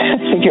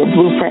 Your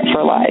blueprint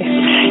for life.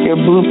 Your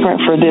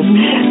blueprint for this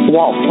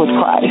walk with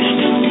Christ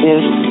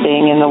is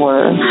staying in the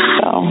Word.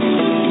 So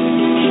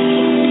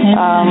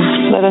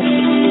let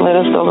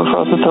us go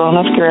before the throne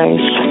of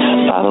grace.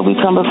 Father, we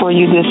come before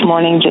you this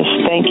morning just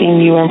thanking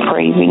you and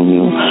praising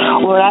you.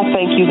 Lord, I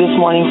thank you this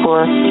morning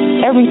for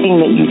everything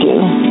that you do.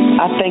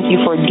 I thank you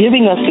for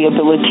giving us the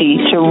ability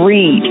to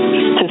read,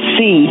 to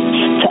see,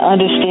 to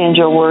understand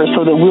your word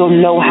so that we'll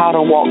know how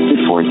to walk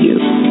before you.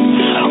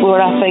 Lord,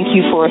 I thank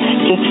you for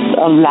just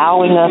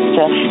allowing us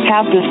to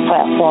have this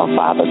platform,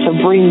 Father, to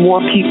bring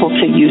more people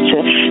to you,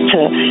 to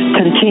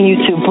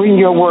continue to bring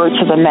your word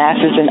to the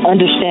masses and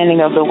understanding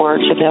of the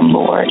word to them,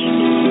 Lord.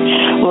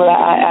 Lord,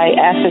 I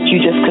ask that you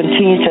just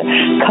continue to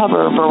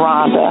cover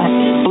Veranda.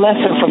 Bless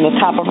her from the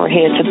top of her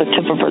head to the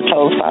tip of her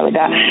toes, Father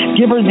God.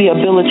 Give her the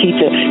ability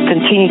to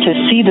continue to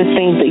see the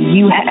things that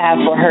you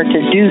have for her to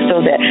do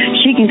so that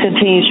she can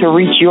continue to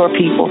reach your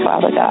people,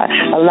 Father God.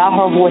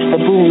 Allow her voice to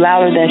boom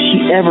louder than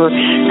she ever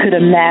could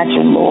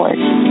imagine,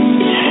 Lord.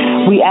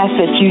 We ask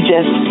that you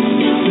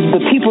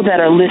the people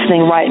that are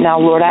listening right now,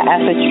 Lord, I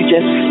ask that you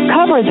just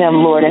cover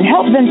them, Lord, and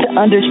help them to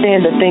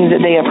understand the things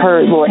that they have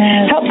heard, Lord.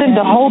 Help them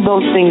to hold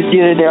those things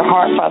dear to their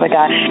heart, Father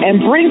God,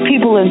 and bring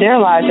people in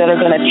their lives that are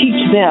going to teach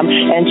them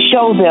and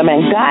show them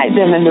and guide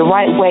them in the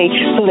right way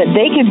so that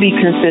they can be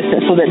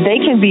consistent, so that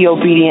they can be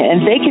obedient,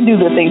 and they can do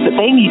the things that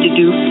they need to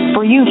do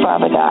for you,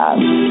 Father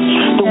God.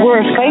 The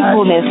word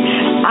faithfulness,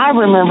 I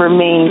remember,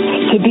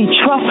 means to be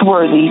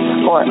trustworthy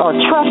or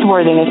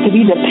trustworthiness, to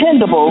be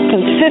dependable,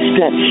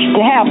 consistent,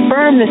 to have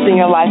firmness in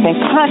your life and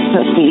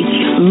constancy,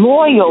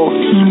 loyal,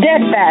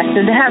 steadfast,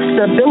 and to have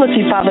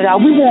stability, Father God.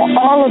 We want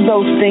all of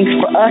those things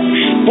for us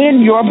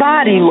in your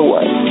body,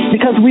 Lord,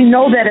 because we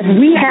know that if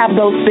we have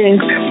those things,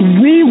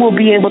 we will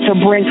be able to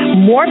bring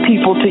more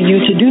people to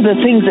you to do the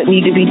things that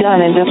need to be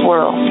done in this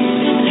world.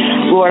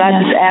 Lord, I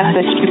just ask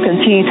that you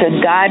continue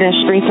to guide and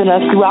strengthen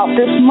us throughout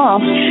this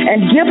month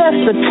and give us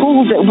the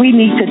tools that we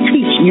need to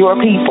teach your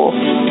people.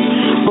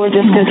 Lord,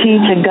 just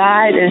continue to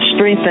guide and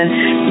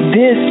strengthen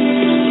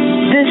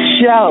this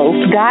show.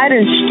 Guide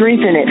and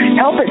strengthen it.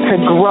 Help it to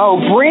grow.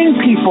 Bring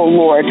people,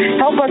 Lord.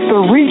 Help us to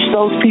reach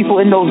those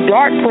people in those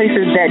dark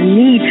places that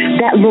need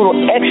that little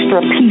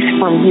extra piece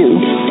from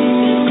you.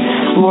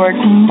 Lord,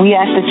 we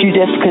ask that you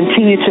just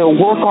continue to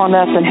work on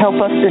us and help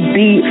us to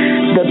be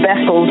the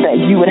vessels that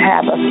you would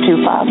have us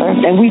to, Father.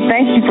 And we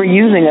thank you for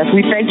using us.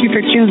 We thank you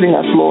for choosing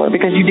us, Lord,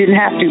 because you didn't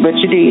have to, but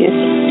you did.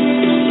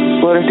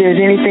 Lord, if there's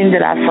anything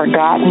that I've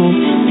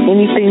forgotten,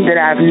 anything that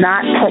I've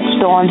not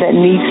touched on that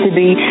needs to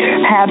be,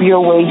 have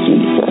your way,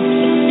 Jesus.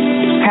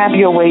 Have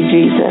your way,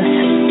 Jesus.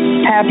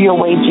 Have your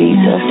way,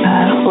 Jesus.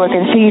 Lord,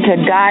 continue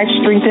to guide,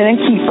 strengthen, and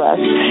keep us.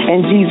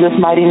 In Jesus'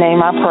 mighty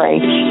name I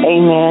pray.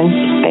 Amen.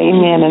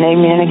 Amen and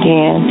amen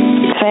again.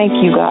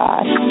 Thank you,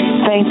 God.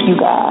 Thank you,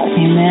 God.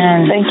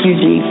 Amen. Thank you,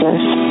 Jesus.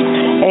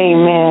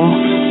 Amen.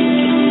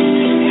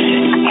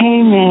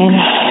 Amen.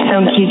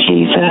 Thank you,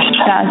 Jesus.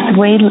 God,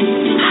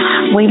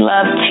 we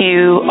love to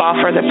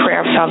offer the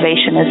prayer of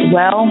salvation as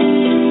well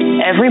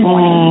every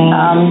morning.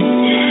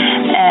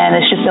 And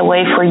it's just a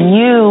way for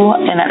you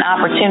and an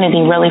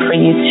opportunity really for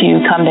you to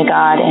come to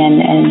God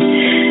and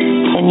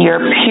in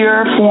your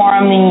pure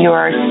form, in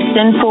your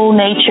sinful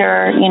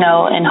nature,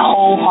 and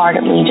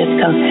wholeheartedly just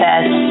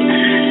confess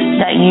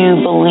that you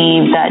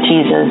believe that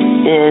Jesus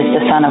is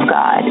the Son of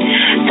God.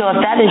 So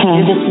if that is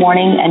you this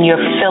morning and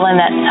you're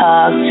feeling that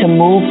tug to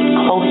move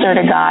closer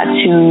to God,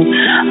 to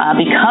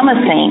become a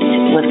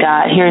saint with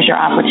God, here's your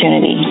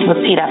opportunity.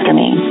 Repeat after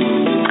me.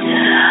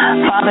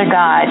 Father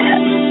God,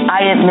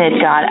 I admit,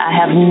 God, I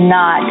have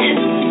not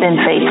been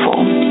faithful.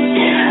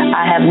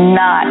 I have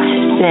not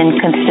been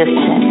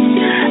consistent.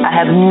 I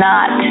have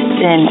not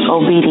been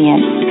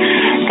obedient.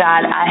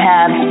 God, I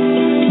have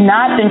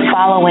not been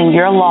following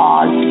your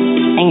laws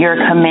and your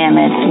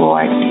commandments,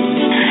 Lord.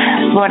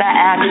 Lord, I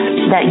ask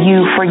that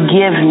you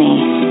forgive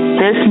me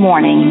this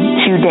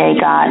morning, today,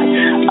 God,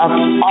 of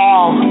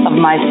all of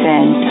my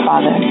sins,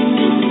 Father.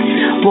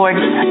 Lord,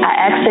 I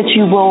ask that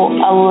you will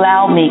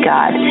allow me,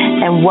 God,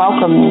 and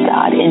welcome me,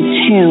 God,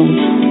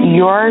 into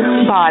your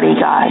body,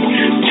 God,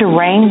 to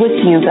reign with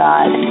you,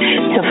 God,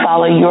 to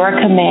follow your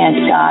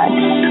commands, God,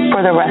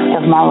 for the rest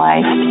of my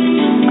life.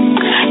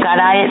 God,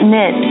 I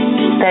admit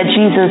that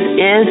Jesus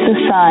is the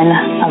Son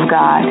of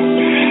God,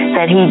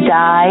 that he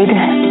died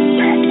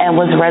and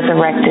was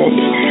resurrected.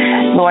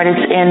 Lord,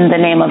 it's in the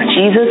name of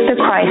Jesus the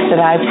Christ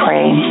that I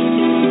pray.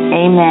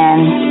 Amen,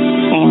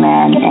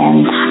 amen,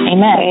 and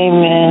amen.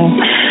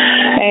 Amen.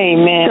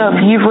 Amen. So if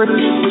you've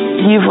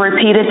you've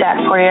repeated that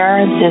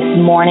prayer this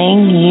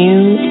morning,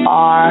 you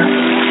are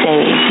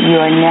saved. You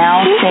are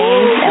now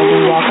saved, and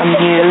we welcome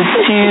you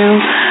to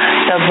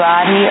the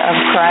body of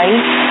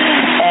Christ.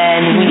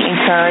 And we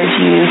encourage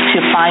you to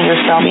find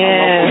yourself a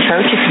local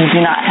church if you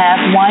do not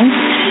have one.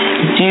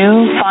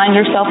 Do find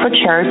yourself a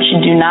church.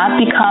 Do not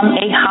become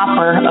a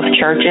hopper of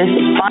churches.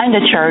 Find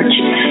a church,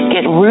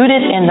 get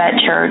rooted in that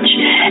church,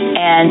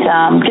 and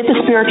get the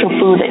spiritual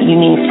food that you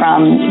need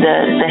from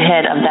the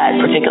head of that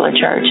particular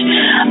church.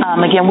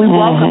 Again, we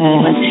welcome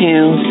you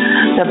into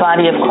the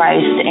body of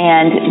Christ,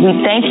 and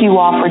we thank you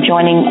all for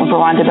joining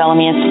Veranda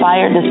Bellamy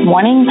Inspired this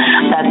morning.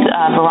 That's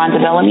Veranda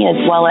Bellamy, as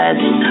well as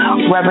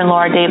Reverend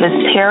Laura Davis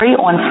Perry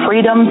on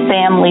Freedom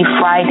Family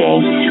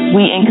Friday.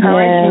 We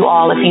encourage you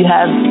all, if you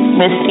have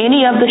missed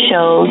any of the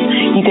shows,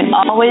 you can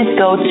always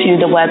go to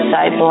the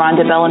website,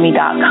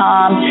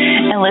 verandabellamy.com,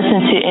 and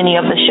listen to any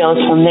of the shows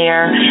from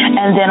there.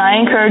 And then I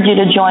encourage you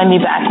to join me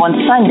back on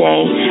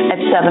Sunday at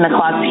 7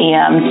 o'clock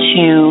p.m.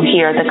 to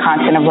hear the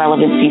Content of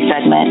Relevancy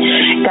segment.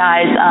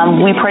 Guys,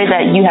 we pray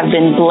that you have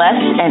been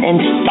blessed and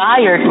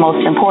inspired,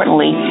 most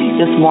importantly,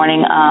 this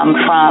morning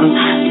from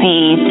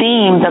the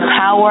theme, the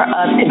power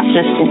of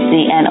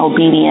consistency and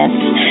obedience.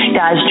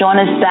 Guys, join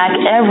us back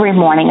every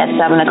morning at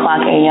 7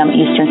 o'clock a.m.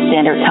 Eastern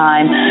Standard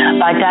Time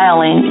by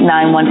dialing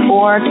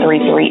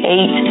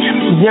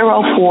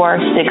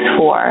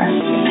 914-338-0464.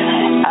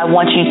 I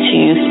want you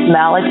to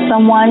smile at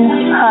someone,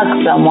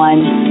 hug someone,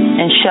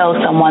 and show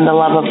someone the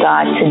love of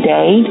God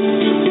today.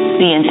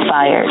 Be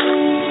inspired.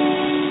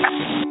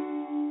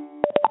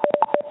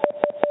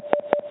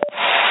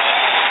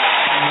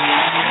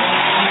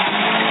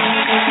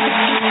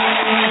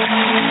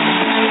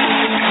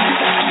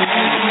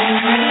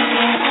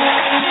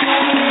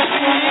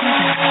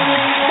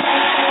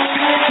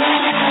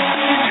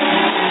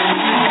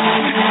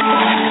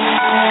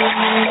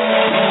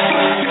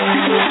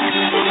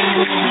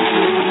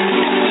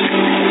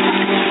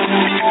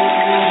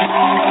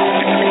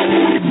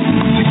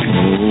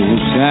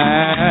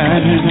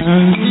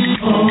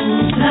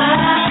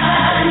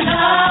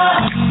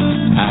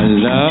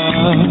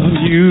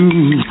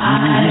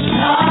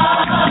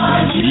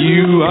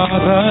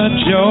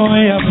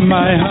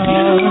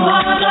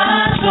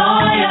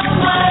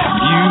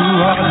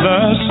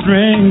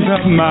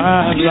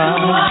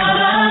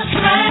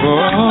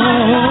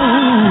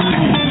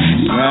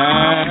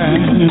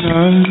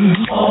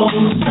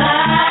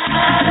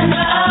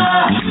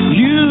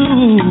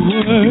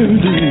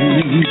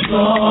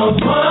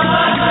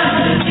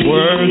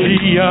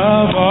 Worthy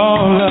of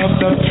all of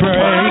the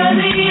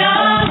praise.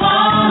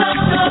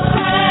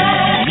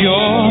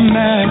 Your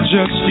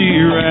majesty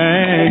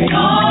reigns.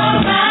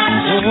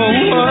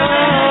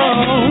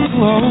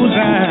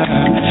 Hosanna.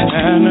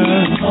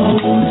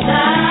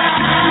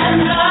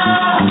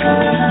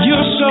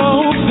 You're so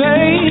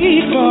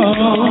faithful.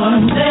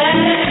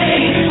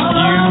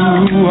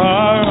 You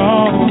are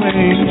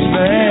always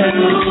there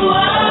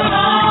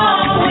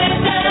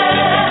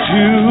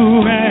to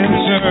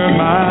answer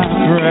my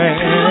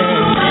prayer.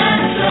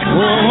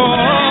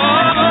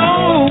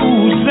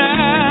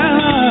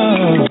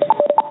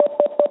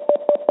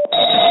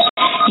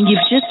 And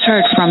you've just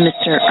heard from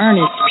Mr.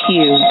 Ernest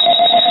Pugh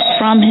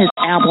from his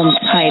album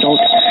titled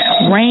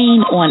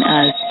Rain on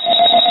Us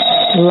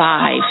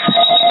Live.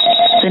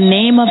 The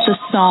name of the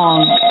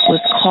song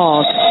was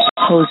called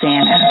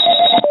Hosanna.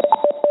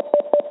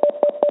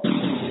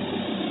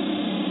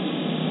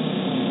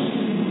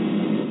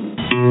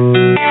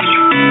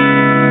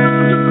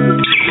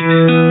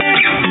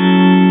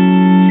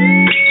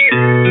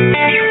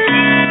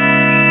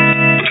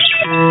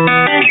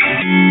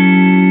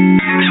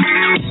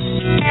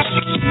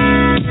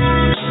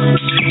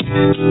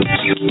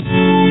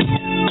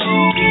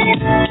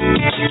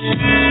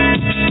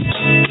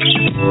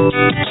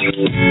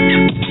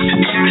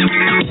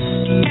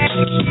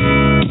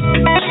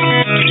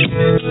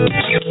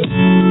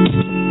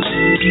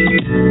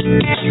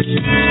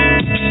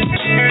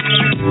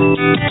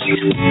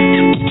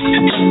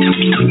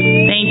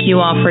 Thank you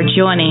all for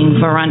joining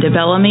Veranda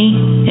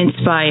Bellamy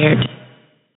Inspired.